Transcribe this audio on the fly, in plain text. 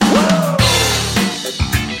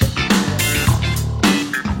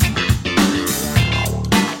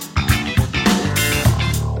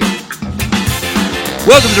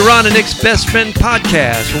Welcome to Ron and Nick's Best Friend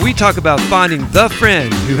Podcast, where we talk about finding the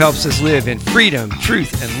friend who helps us live in freedom,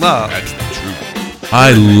 truth, and love. That's the truth.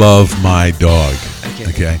 I love my dog.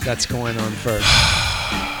 Okay. That's going on first.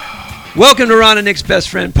 Welcome to Ron and Nick's Best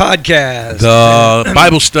Friend Podcast. The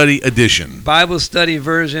Bible study edition. Bible study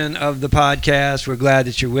version of the podcast. We're glad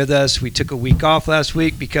that you're with us. We took a week off last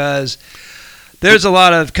week because there's a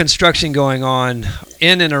lot of construction going on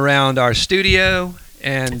in and around our studio.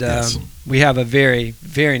 And Yes. we have a very,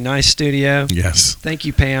 very nice studio. Yes. Thank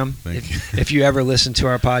you, Pam. Thank you. If you ever listen to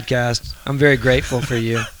our podcast, I'm very grateful for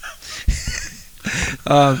you.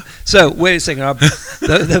 So, wait a second.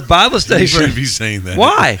 The Bible study You shouldn't for... be saying that.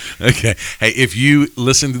 Why? Okay. Hey, if you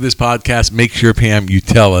listen to this podcast, make sure, Pam, you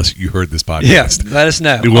tell us you heard this Yeah, podcast. let us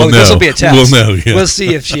know. We'll know. This will be a test. We'll know, yeah. We'll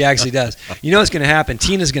see if she actually does. You know what's going to happen?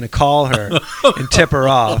 Tina's going to call her and tip her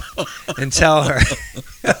off and tell her.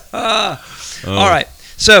 All right.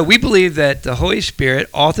 So we believe that the Holy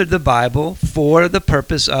Spirit authored the Bible for the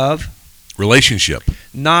purpose of Relationship.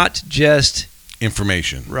 not just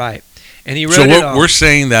Information. right. And he wrote So it all. we're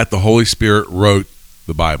saying that the Holy Spirit wrote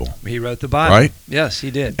the Bible. He wrote the Bible. Right? Yes,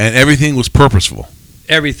 he did. And everything was purposeful.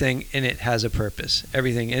 Everything in it has a purpose.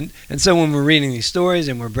 Everything. And so when we're reading these stories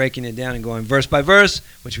and we're breaking it down and going verse by verse,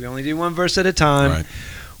 which we only do one verse at a time, Right.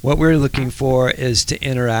 what we're looking for is to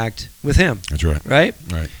interact with him. That's right. Right?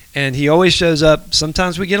 Right. And he always shows up.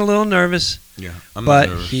 Sometimes we get a little nervous, Yeah. I'm but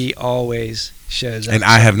not nervous. he always shows up. And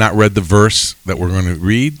I have not read the verse that we're going to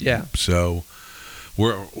read. Yeah. So,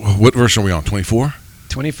 what verse are we on? 24?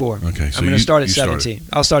 24. Okay. So I'm going to start at you 17.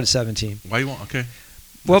 I'll start at 17. Why you want? Okay.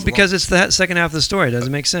 Well, That's because it's the second half of the story. It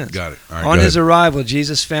doesn't make sense. Got it. All right, On go his ahead. arrival,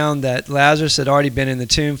 Jesus found that Lazarus had already been in the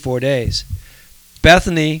tomb 4 days.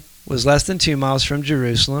 Bethany was less than 2 miles from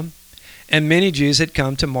Jerusalem, and many Jews had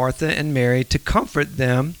come to Martha and Mary to comfort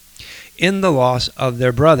them in the loss of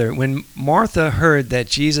their brother. When Martha heard that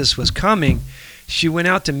Jesus was coming, she went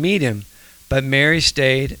out to meet him, but Mary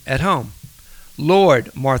stayed at home.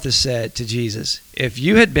 Lord, Martha said to Jesus, if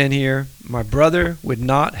you had been here, my brother would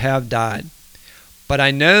not have died. But I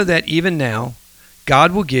know that even now,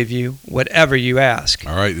 God will give you whatever you ask.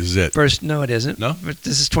 All right. This is it. First, no, it isn't. No?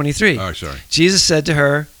 This is 23. All right. Sorry. Jesus said to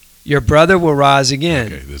her, your brother will rise again.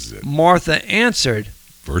 Okay. This is it. Martha answered,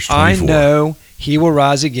 Verse 24. I know he will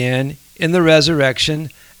rise again in the resurrection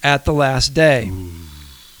at the last day.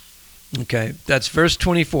 Okay, that's verse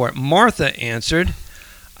 24. Martha answered,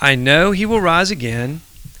 I know he will rise again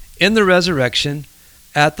in the resurrection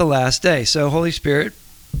at the last day. So, Holy Spirit,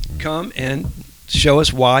 come and show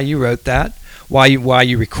us why you wrote that, why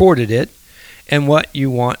you recorded it, and what you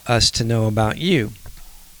want us to know about you.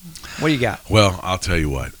 What do you got? Well, I'll tell you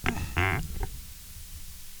what.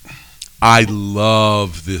 I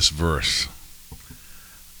love this verse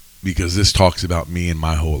because this talks about me and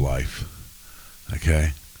my whole life.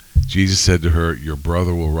 Okay? Jesus said to her, your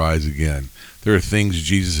brother will rise again. There are things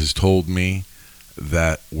Jesus has told me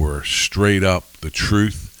that were straight up the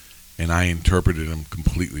truth, and I interpreted them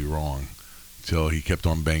completely wrong until he kept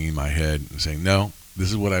on banging my head and saying, no,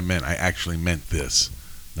 this is what I meant. I actually meant this,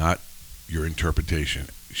 not your interpretation.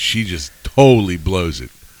 She just totally blows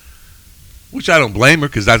it, which I don't blame her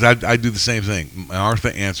because I do the same thing.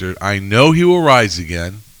 Martha answered, I know he will rise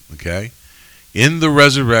again, okay, in the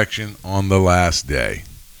resurrection on the last day.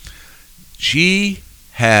 She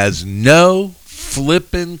has no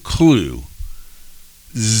flippin' clue,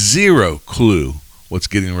 zero clue what's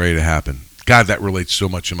getting ready to happen. God, that relates so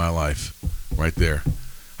much in my life right there.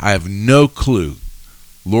 I have no clue.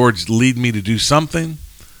 Lord's lead me to do something.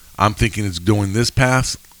 I'm thinking it's going this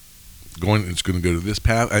path. It's going to go to this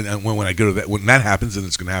path. And when I go to that, when that happens, then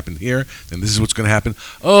it's going to happen here. Then this is what's going to happen.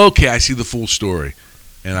 Okay, I see the full story.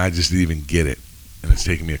 And I just didn't even get it. And it's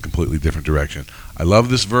taking me a completely different direction. I love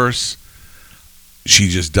this verse. She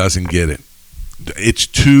just doesn't get it. It's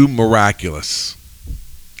too miraculous.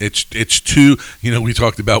 It's too, we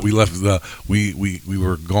talked about, we left we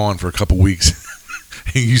were gone for a couple weeks.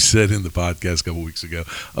 And you said in the podcast a couple weeks ago,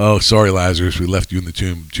 oh, sorry, Lazarus, we left you in the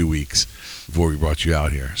tomb 2 weeks before we brought you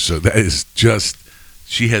out here. So that is just,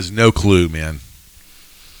 she has no clue, man.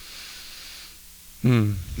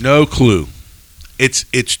 No clue.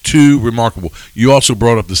 It's too remarkable. You also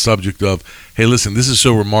brought up the subject of, hey, listen, this is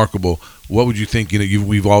so remarkable. What would you think?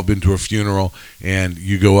 We've all been to a funeral, and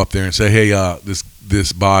you go up there and say, hey,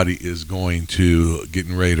 this body is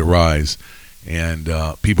getting ready to rise, and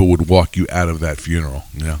people would walk you out of that funeral.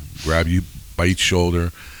 Grab you by each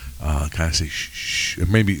shoulder, kind of say shh,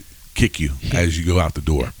 and maybe kick you as you go out the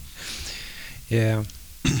door. Yeah.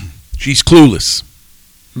 She's clueless.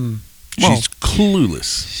 Well, She's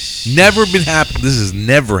clueless. Never been happened. This has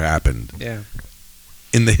never happened Yeah.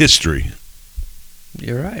 in the history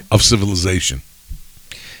You're right. of civilization.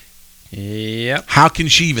 Yep. How can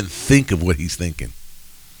she even think of what he's thinking?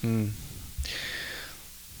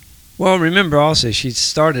 Well, remember also, she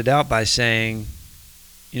started out by saying,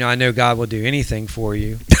 I know God will do anything for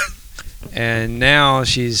you. And now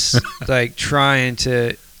she's like trying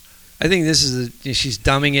to, I think this is, she's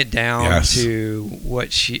dumbing it down Yes. to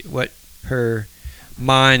what her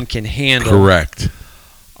mind can handle. Correct.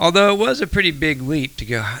 Although it was a pretty big leap to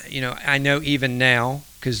go, I know even now,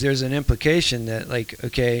 because there's an implication that, like,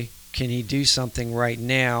 okay, can he do something right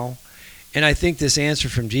now? And I think this answer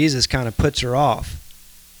from Jesus kind of puts her off.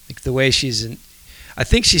 Like the way I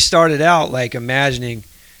think she started out like imagining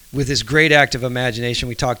with this great act of imagination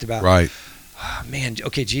we talked about. Right. Oh, man,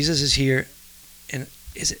 okay, Jesus is here. And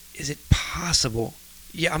is it possible?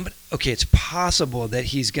 Yeah, okay, it's possible that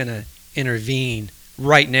he's going to intervene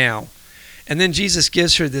right now. And then Jesus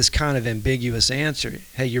gives her this kind of ambiguous answer.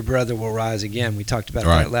 Hey, your brother will rise again. We talked about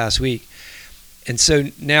that last week. And so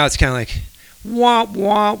now it's kind of like, wah,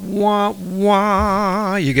 wah, wah,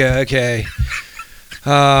 wah. You go, okay.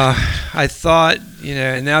 I thought,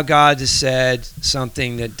 and now God just said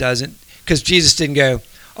something that doesn't, because Jesus didn't go,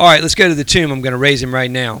 all right, let's go to the tomb. I'm going to raise him right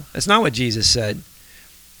now. That's not what Jesus said.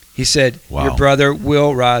 He said, your brother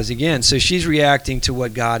will rise again. So she's reacting to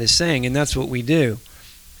what God is saying, and that's what we do.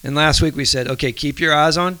 And last week we said, okay, keep your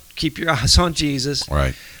eyes on Jesus.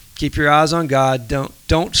 Right. Keep your eyes on God.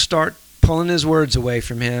 Don't start pulling his words away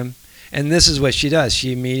from him. And this is what she does.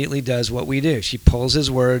 She immediately does what we do. She pulls his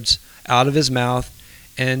words out of his mouth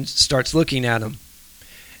and starts looking at him.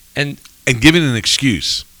 And giving an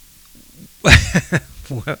excuse.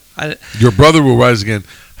 well, your brother will rise again.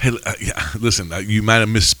 Hey, listen, you might have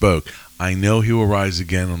misspoke. I know he will rise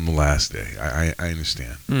again on the last day. I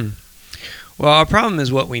understand. Well, our problem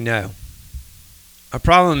is what we know. Our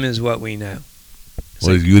problem is what we know.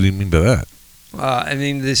 What do you mean by that?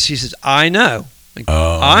 She says, I know.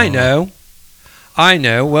 I know.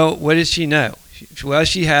 Well, what does she know? Well,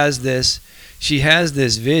 she has this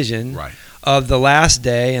vision of the last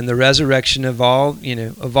day and the resurrection of all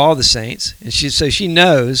the saints. And she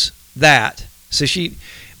knows that. So she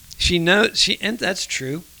knows, and that's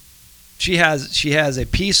true. She has a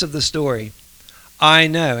piece of the story. I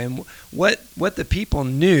know. And what the people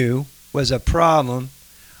knew was a problem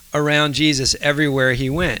around Jesus everywhere he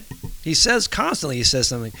went. He says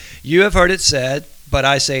something. You have heard it said, but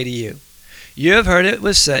I say to you. You have heard it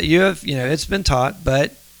was said. It's been taught,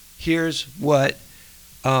 but here's what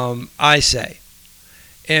I say.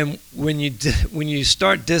 And when you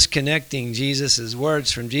start disconnecting Jesus'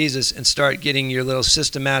 words from Jesus and start getting your little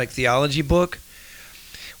systematic theology book,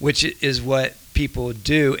 which is what people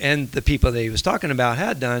do, and the people that he was talking about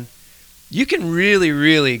had done, you can really,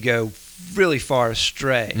 really go really far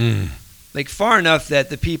astray. Like far enough that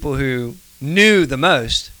the people who knew the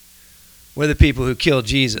most were the people who killed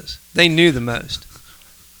Jesus. They knew the most.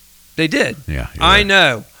 They did. Yeah. I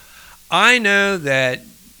know that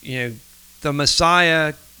the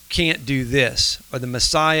Messiah can't do this, or the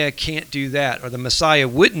Messiah can't do that, or the Messiah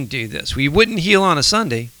wouldn't do this. We wouldn't heal on a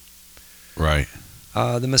Sunday. Right.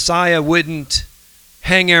 The Messiah wouldn't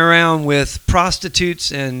hang around with prostitutes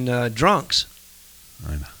and drunks.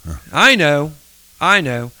 I know.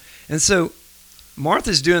 And so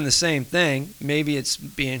Martha's doing the same thing. Maybe it's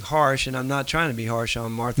being harsh, and I'm not trying to be harsh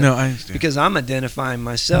on Martha. No, I understand. Because I'm identifying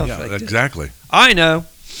myself. Yeah, like exactly. This. I know.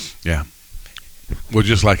 Yeah. Well,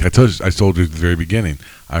 just like I told you at the very beginning,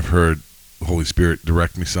 I've heard the Holy Spirit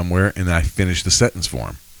direct me somewhere, and I finished the sentence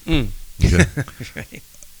for him. Okay? Right.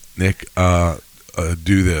 Nick,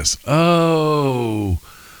 do this. Oh,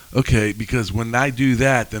 okay, because when I do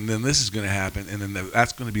that, then this is going to happen, and then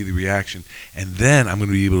that's going to be the reaction, and then I'm going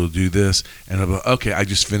to be able to do this, and I'll be like, okay, I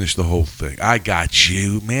just finished the whole thing. I got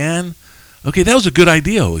you, man. Okay, that was a good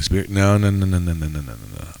idea, Holy Spirit. No.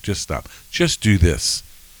 Just stop. Just do this.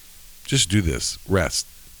 Just do this. Rest.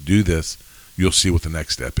 Do this. You'll see what the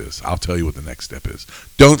next step is. I'll tell you what the next step is.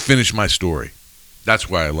 Don't finish my story. That's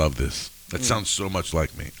why I love this. That sounds so much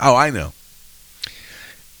like me. Oh, I know.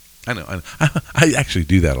 I actually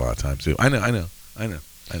do that a lot of times too. I know.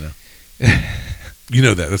 You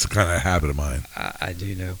know that. That's a kind of habit of mine. I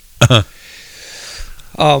do know.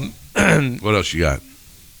 What else you got?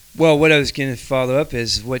 Well, what I was going to follow up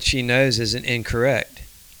is what she knows isn't incorrect.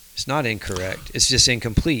 It's not incorrect. It's just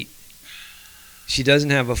incomplete. She doesn't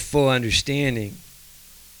have a full understanding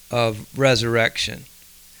of resurrection.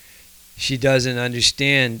 She doesn't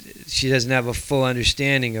have a full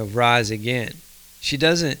understanding of rise again. She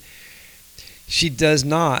does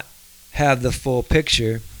not have the full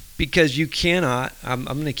picture, because you cannot, I'm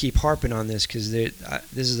going to keep harping on this because this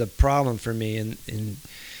is a problem for me, and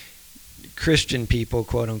Christian people,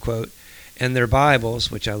 quote unquote, and their Bibles,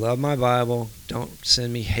 which I love my Bible, don't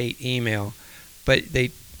send me hate email, but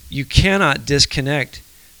you cannot disconnect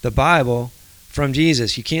the Bible from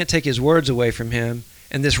Jesus. You can't take his words away from him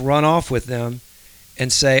and just run off with them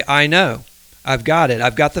and say, I know, I've got it,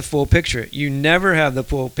 I've got the full picture. You never have the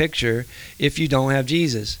full picture if you don't have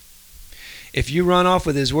Jesus. If you run off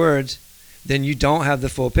with his words, then you don't have the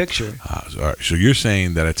full picture. All right. So you're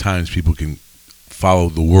saying that at times people can follow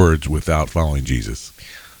the words without following Jesus.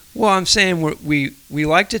 Well, I'm saying we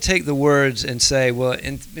like to take the words and say, well,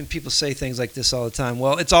 and people say things like this all the time.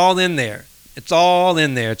 Well, it's all in there. It's all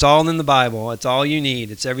in there. It's all in the Bible. It's all you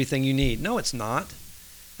need. It's everything you need. No, it's not.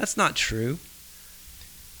 That's not true.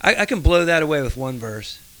 I can blow that away with one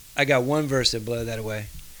verse. I got one verse that blow that away.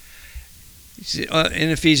 In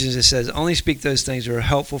Ephesians it says, only speak those things that are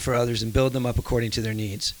helpful for others and build them up according to their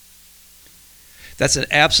needs. That's an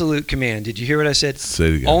absolute command. Did you hear what I said? Say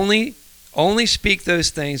it again. Only speak those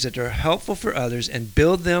things that are helpful for others and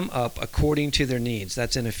build them up according to their needs.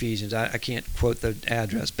 That's in Ephesians. I can't quote the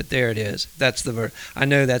address, but there it is. That's the verse. I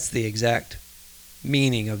know that's the exact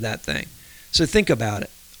meaning of that thing. So think about it.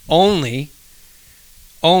 Only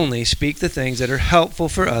speak the things that are helpful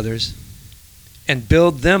for others and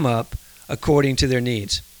build them up according to their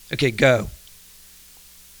needs. Okay, go.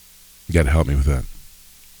 You got to help me with that.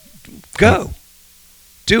 Go.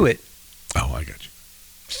 Do it. Oh, I got you.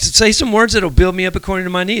 Say some words that'll build me up according to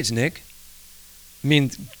my needs, Nick. I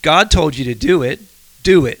mean, God told you to do it.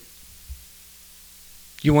 Do it.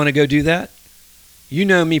 You want to go do that? You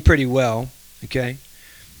know me pretty well, okay?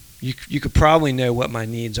 You could probably know what my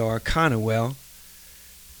needs are kind of well.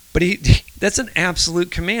 But that's an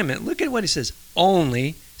absolute commandment. Look at what he says.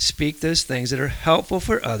 Only speak those things that are helpful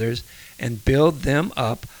for others and build them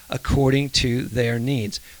up according to their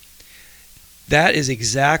needs. That is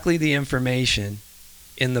exactly the information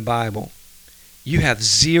in the Bible. You have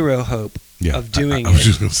zero hope of doing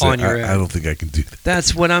it on your own. I don't think I can do that.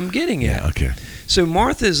 That's what I'm getting at. Yeah, okay. So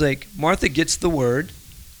Martha gets the word,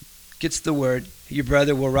 your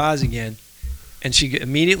brother will rise again, and she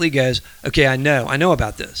immediately goes, okay, I know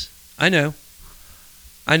about this. I know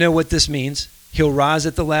what this means. He'll rise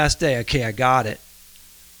at the last day. Okay, I got it.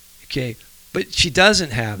 Okay, but she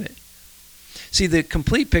doesn't have it. See, the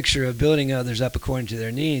complete picture of building others up according to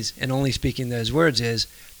their needs and only speaking those words is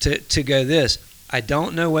to go this. I do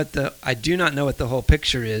not know what the whole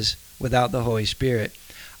picture is without the Holy Spirit.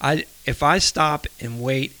 If I stop and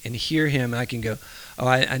wait and hear him, I can go, oh,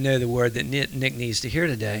 I know the word that Nick needs to hear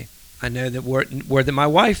today. I know the word that my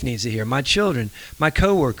wife needs to hear, my children, my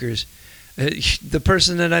coworkers, the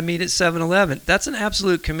person that I meet at 7-Eleven. That's an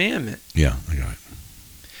absolute commandment. Yeah, I got it.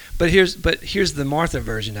 But here's the Martha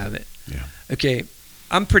version of it. Yeah. Okay,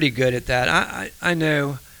 I'm pretty good at that. I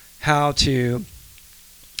know how to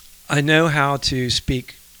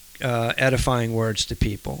speak edifying words to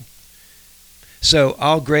people. So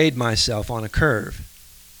I'll grade myself on a curve,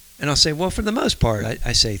 and I'll say, well, for the most part,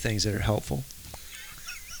 I say things that are helpful.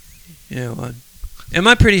 Am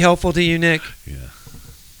I pretty helpful to you, Nick? Yeah.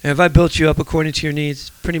 Have I built you up according to your needs?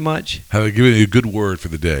 Pretty much. Have I given you a good word for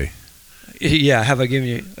the day? Yeah. Have I given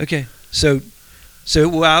you? Okay. So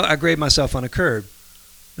I grade myself on a curve,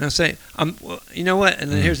 and I say, you know what?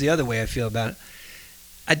 And then here's the other way I feel about it.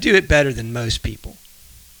 I do it better than most people.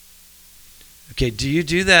 Okay. Do you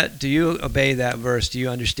do that? Do you obey that verse? Do you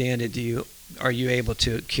understand it? Are you able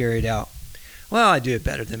to carry it out? Well, I do it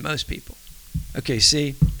better than most people. Okay.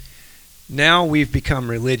 See, now we've become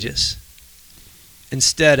religious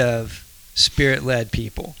instead of spirit-led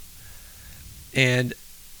people. And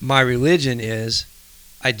my religion is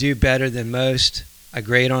I do better than most. I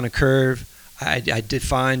grade on a curve. I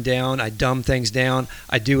define down. I dumb things down.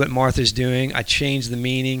 I do what Martha's doing. I change the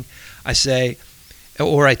meaning. I say,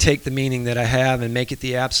 or I take the meaning that I have and make it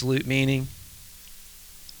the absolute meaning.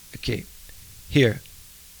 Okay, here.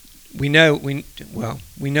 We know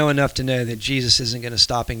enough to know that Jesus isn't going to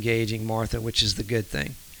stop engaging Martha, which is the good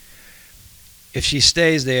thing. If she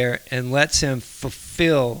stays there and lets him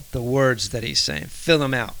fulfill the words that he's saying, fill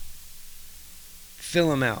them out,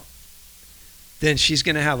 then she's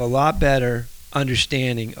going to have a lot better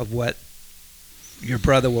understanding of what your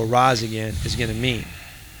brother will rise again is going to mean.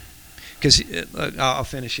 Because I'll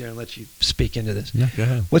finish here and let you speak into this. Yeah, go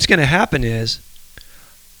ahead. What's going to happen is,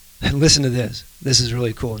 and listen to this. This is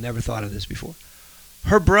really cool. Never thought of this before.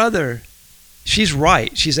 Her brother, she's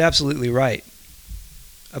right. She's absolutely right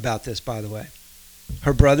about this, by the way.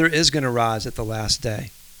 Her brother is going to rise at the last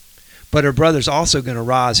day. But her brother's also going to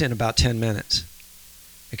rise in about 10 minutes.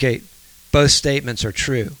 Okay, both statements are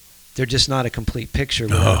true. They're just not a complete picture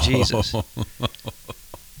without Jesus.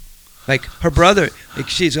 Like her brother,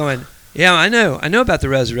 she's going, Yeah, I know about the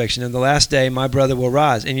resurrection. And the last day, my brother will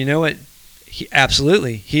rise. And you know what?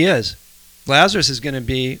 Absolutely, he is. Lazarus is going to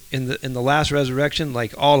be in the last resurrection,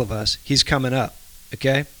 like all of us. He's coming up,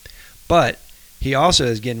 okay? But he also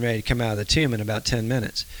is getting ready to come out of the tomb in about 10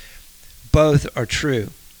 minutes. Both are true.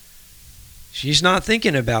 She's not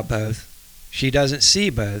thinking about both. She doesn't see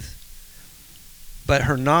both. But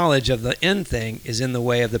her knowledge of the end thing is in the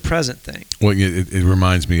way of the present thing. Well, it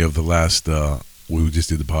reminds me of the last, we just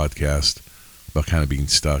did the podcast about kind of being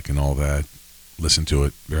stuck and all that. Listen to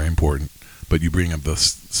it, very important. But you bring up the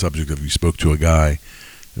subject of you spoke to a guy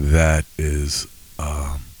that is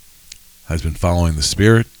has been following the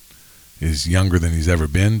Spirit, is younger than he's ever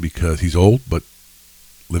been because he's old, but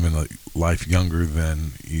living a life younger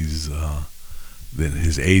than than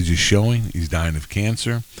his age is showing. He's dying of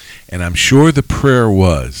cancer, and I'm sure the prayer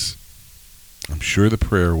was,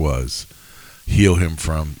 heal him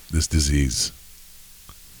from this disease.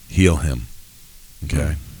 Heal him,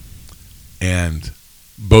 okay, and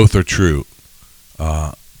both are true.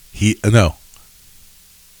 He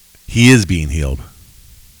is being healed.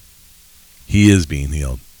 He is being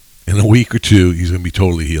healed. In a week or two, he's going to be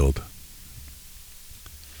totally healed.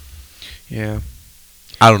 Yeah.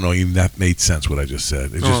 I don't know. Even that made sense. What I just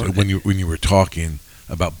said. It's just when you were talking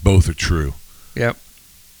about both are true. Yep.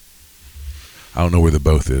 I don't know where the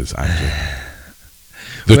both is.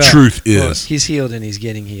 The truth is he's healed and he's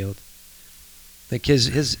getting healed. Like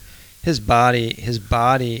his body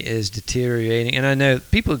is deteriorating, and I know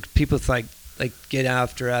people like get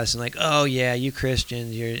after us and like, oh yeah, you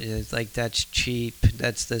Christians, it's like that's cheap.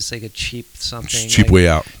 That's like a cheap something. Cheap way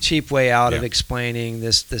out. Cheap way out of explaining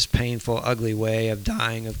this painful, ugly way of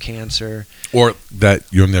dying of cancer. Or that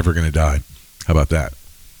you're never going to die. How about that?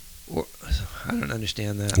 I don't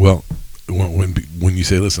understand that. Well, when you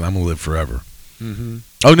say, listen, I'm going to live forever. Mm-hmm.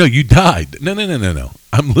 Oh no, you died. No.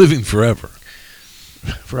 I'm living forever.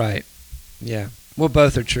 Right. Yeah. Well,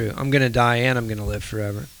 both are true. I'm going to die and I'm going to live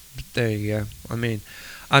forever. There you go. I mean,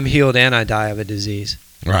 I'm healed and I die of a disease.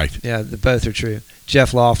 Right. Yeah, both are true.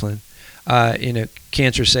 Jeff Laughlin,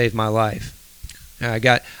 cancer saved my life. I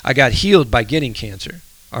got healed by getting cancer.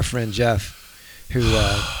 Our friend Jeff, who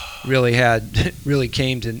really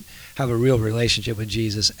came to have a real relationship with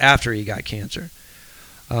Jesus after he got cancer,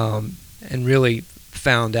 and really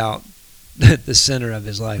found out that the center of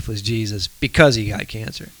his life was Jesus because he got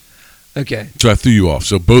cancer. Okay. So I threw you off.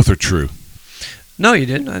 So both are true. No, you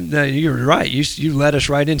didn't. No, you were right. You led us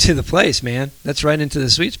right into the place, man. That's right into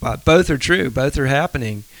the sweet spot. Both are true. Both are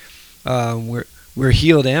happening. We're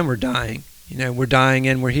healed and we're dying. We're dying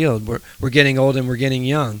and we're healed. We're getting old and we're getting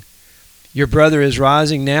young. Your brother is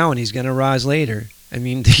rising now and he's going to rise later. I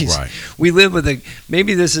mean, we live with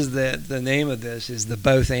maybe this is the name of this is the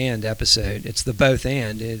both and episode. It's the both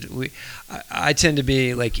and. I tend to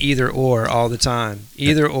be like either or all the time.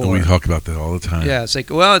 Either or. And we talk about that all the time. Yeah, it's like,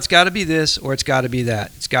 well, it's got to be this or it's got to be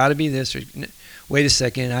that. It's got to be this or wait a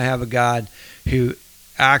second. I have a God who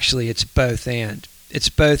actually it's both and. It's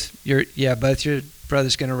both your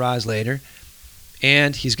brother's going to rise later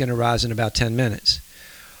and he's going to rise in about 10 minutes.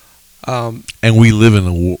 And we live in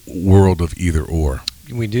a world of either or.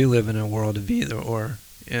 We do live in a world of either or,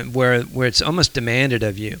 and where it's almost demanded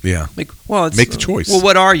of you. Yeah. Like, well, make the choice. Well,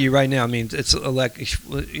 what are you right now? I mean, it's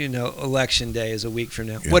election day is a week from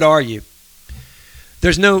now. Yeah. What are you?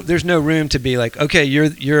 There's no room to be like, okay, you're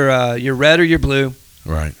red or you're blue.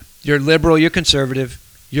 Right. You're liberal. You're conservative.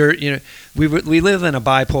 We live in a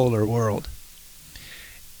bipolar world,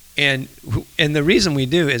 and the reason we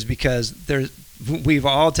do is because we've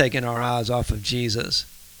all taken our eyes off of Jesus,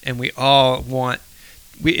 and we all want.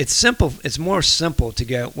 It's simple. It's more simple to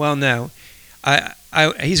go, well, no,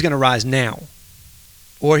 he's going to rise now,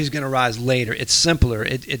 or he's going to rise later. It's simpler.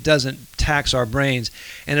 It doesn't tax our brains,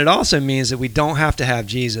 and it also means that we don't have to have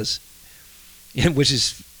Jesus, which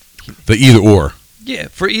is the either or. Yeah,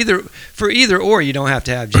 for either or, you don't have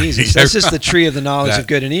to have Jesus. That's just the tree of the knowledge of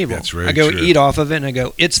good and evil. That's very I go true. Eat off of it, and I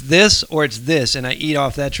go, it's this or it's this, and I eat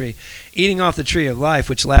off that tree. Eating off the tree of life,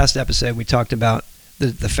 which last episode we talked about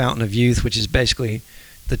the fountain of youth, which is basically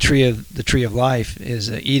the tree of life,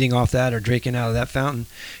 is eating off that or drinking out of that fountain.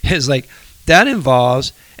 Is like that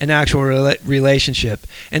involves an actual relationship,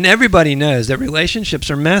 and everybody knows that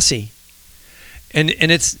relationships are messy,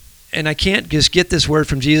 and I can't just get this word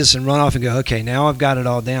from Jesus and run off and go, okay, now I've got it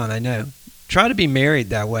all down. I know. Try to be married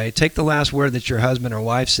that way. Take the last word that your husband or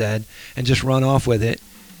wife said and just run off with it,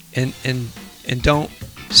 and don't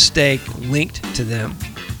stay linked to them.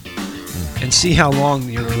 And see how long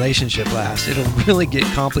your relationship lasts. It'll really get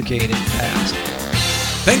complicated fast.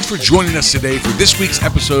 Thanks for joining us today for this week's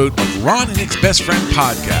episode of Ron and Nick's Best Friend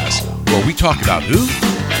Podcast, where we talk about who,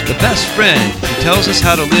 the best friend who tells us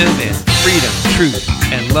how to live in freedom, truth,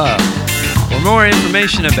 and love. For more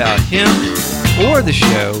information about him or the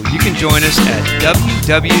show, you can join us at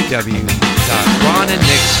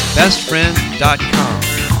www.ronandnicksbestfriend.com.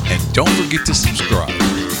 And don't forget to subscribe.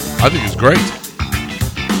 I think it's great.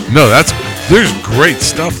 No, there's great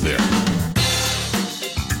stuff there.